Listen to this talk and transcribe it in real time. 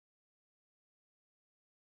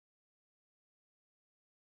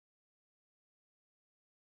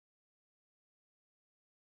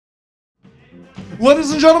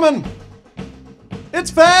Ladies and gentlemen,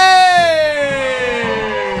 it's Fae!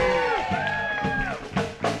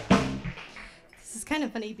 This is kind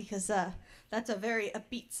of funny because that's a very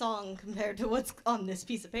upbeat song compared to what's on this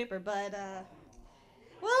piece of paper, but,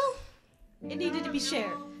 well, it needed to be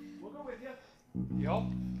shared. We'll go with you. Yep.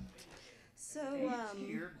 So,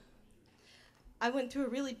 I went through a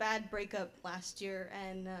really bad breakup last year,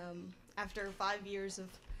 and after 5 years of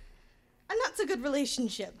a not so good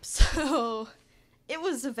relationship, so it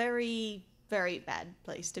was a very, very bad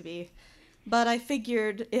place to be. But I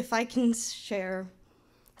figured if I can share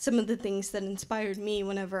some of the things that inspired me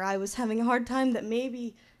whenever I was having a hard time, that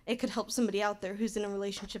maybe it could help somebody out there who's in a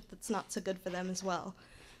relationship that's not so good for them as well.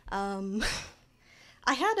 I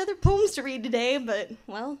had other poems to read today, but,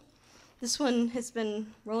 well, this one has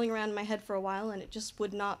been rolling around in my head for a while, and it just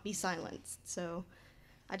would not be silenced. So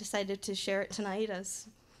I decided to share it tonight, as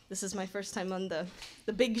this is my first time on the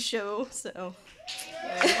big show, so.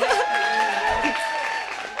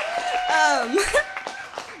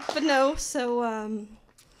 But no, so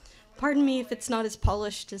pardon me if it's not as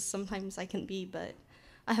polished as sometimes I can be, but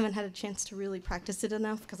I haven't had a chance to really practice it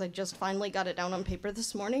enough because I just finally got it down on paper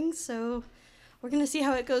this morning, so we're gonna see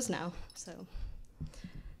how it goes now. So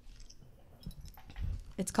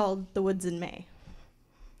it's called The Woods in May.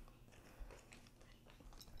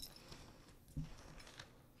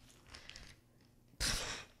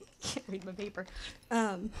 Can't read my paper.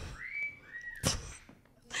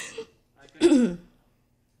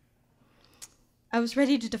 I was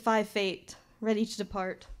ready to defy fate, ready to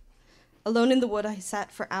depart. Alone in the wood I sat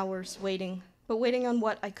for hours, waiting, but waiting on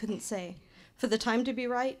what I couldn't say. For the time to be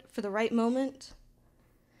right, for the right moment.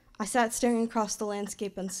 I sat staring across the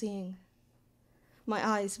landscape unseeing. My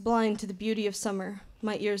eyes blind to the beauty of summer,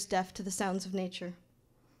 my ears deaf to the sounds of nature.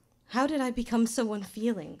 How did I become so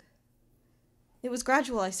unfeeling? It was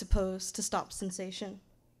gradual, I suppose, to stop sensation,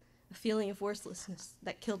 a feeling of worthlessness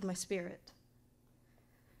that killed my spirit.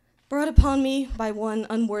 Brought upon me by one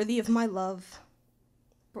unworthy of my love,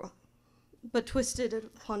 but twisted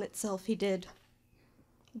upon itself he did,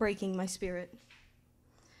 breaking my spirit.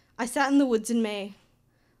 I sat in the woods in May,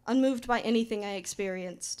 unmoved by anything I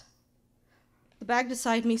experienced. The bag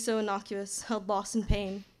beside me, so innocuous, held loss and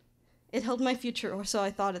pain. It held my future, or so I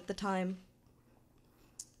thought at the time.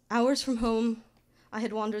 Hours from home, I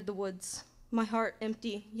had wandered the woods, my heart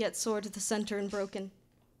empty, yet sore to the center and broken.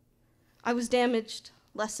 I was damaged,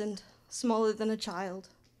 lessened, smaller than a child.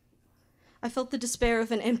 I felt the despair of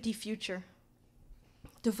an empty future,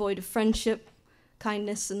 devoid of friendship,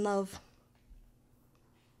 kindness, and love.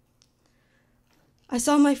 I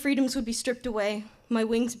saw my freedoms would be stripped away, my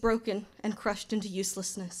wings broken and crushed into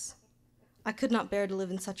uselessness. I could not bear to live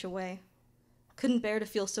in such a way, couldn't bear to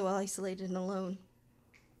feel so isolated and alone.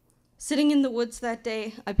 Sitting in the woods that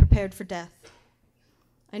day, I prepared for death.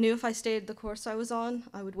 I knew if I stayed the course I was on,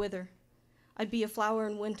 I would wither. I'd be a flower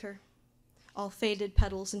in winter, all faded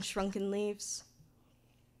petals and shrunken leaves.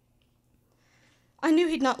 I knew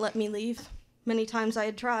he'd not let me leave. Many times I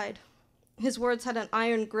had tried. His words had an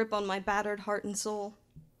iron grip on my battered heart and soul.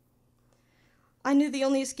 I knew the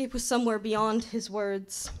only escape was somewhere beyond his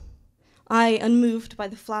words. I, unmoved by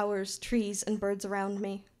the flowers, trees, and birds around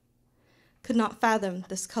me, could not fathom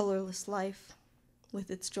this colorless life with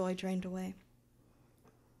its joy drained away.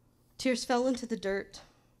 Tears fell into the dirt.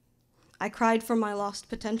 I cried for my lost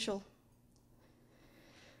potential.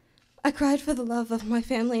 I cried for the love of my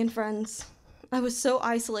family and friends. I was so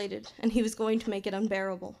isolated, and he was going to make it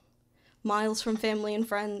unbearable. Miles from family and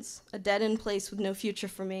friends, a dead-end place with no future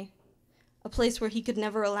for me, a place where he could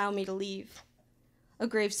never allow me to leave. A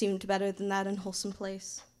grave seemed better than that unwholesome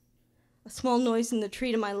place. A small noise in the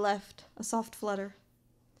tree to my left, a soft flutter.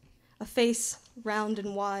 A face, round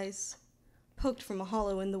and wise, poked from a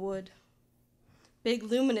hollow in the wood. Big,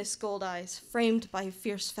 luminous gold eyes, framed by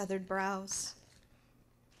fierce feathered brows.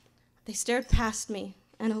 They stared past me,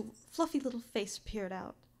 and a fluffy little face peered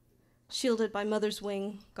out, shielded by mother's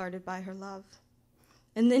wing, guarded by her love.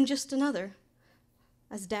 And then just another,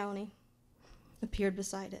 as downy, appeared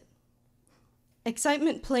beside it.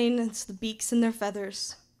 Excitement plain as the beaks in their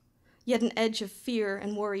feathers, yet an edge of fear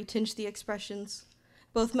and worry tinged the expressions.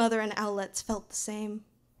 Both mother and owlets felt the same.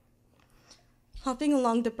 Hopping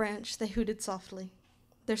along the branch, they hooted softly.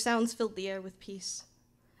 Their sounds filled the air with peace.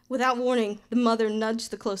 Without warning, the mother nudged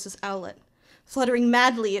the closest owlet. Fluttering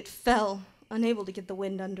madly, it fell, unable to get the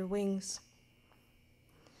wind under wings.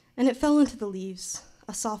 And it fell into the leaves,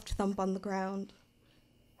 a soft thump on the ground.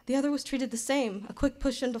 The other was treated the same, a quick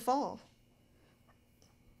push and a fall.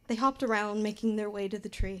 They hopped around, making their way to the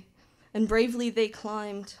tree, and bravely they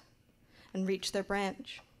climbed and reached their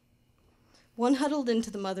branch. One huddled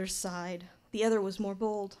into the mother's side, the other was more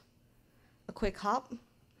bold. A quick hop,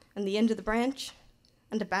 and the end of the branch,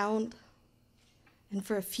 and a bound, and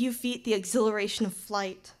for a few feet the exhilaration of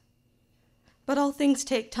flight. But all things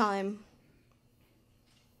take time,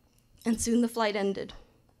 and soon the flight ended.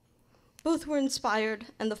 Both were inspired,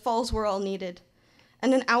 and the falls were all needed,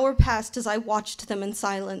 and an hour passed as I watched them in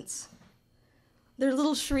silence. Their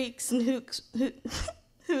little shrieks and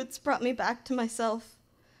hoots brought me back to myself,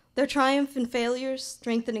 their triumph and failures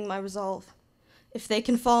strengthening my resolve. If they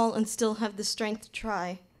can fall and still have the strength to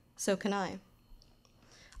try, so can I.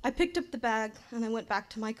 I picked up the bag, and I went back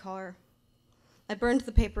to my car. I burned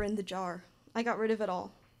the paper in the jar. I got rid of it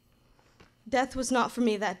all. Death was not for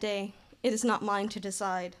me that day. It is not mine to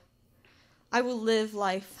decide. I will live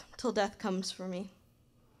life till death comes for me.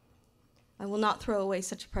 I will not throw away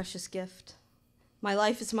such a precious gift. My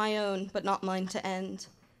life is my own, but not mine to end.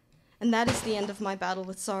 And that is the end of my battle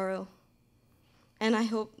with sorrow. And I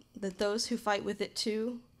hope that those who fight with it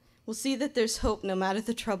too will see that there's hope no matter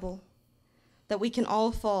the trouble, that we can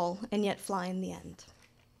all fall and yet fly in the end.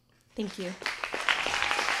 Thank you.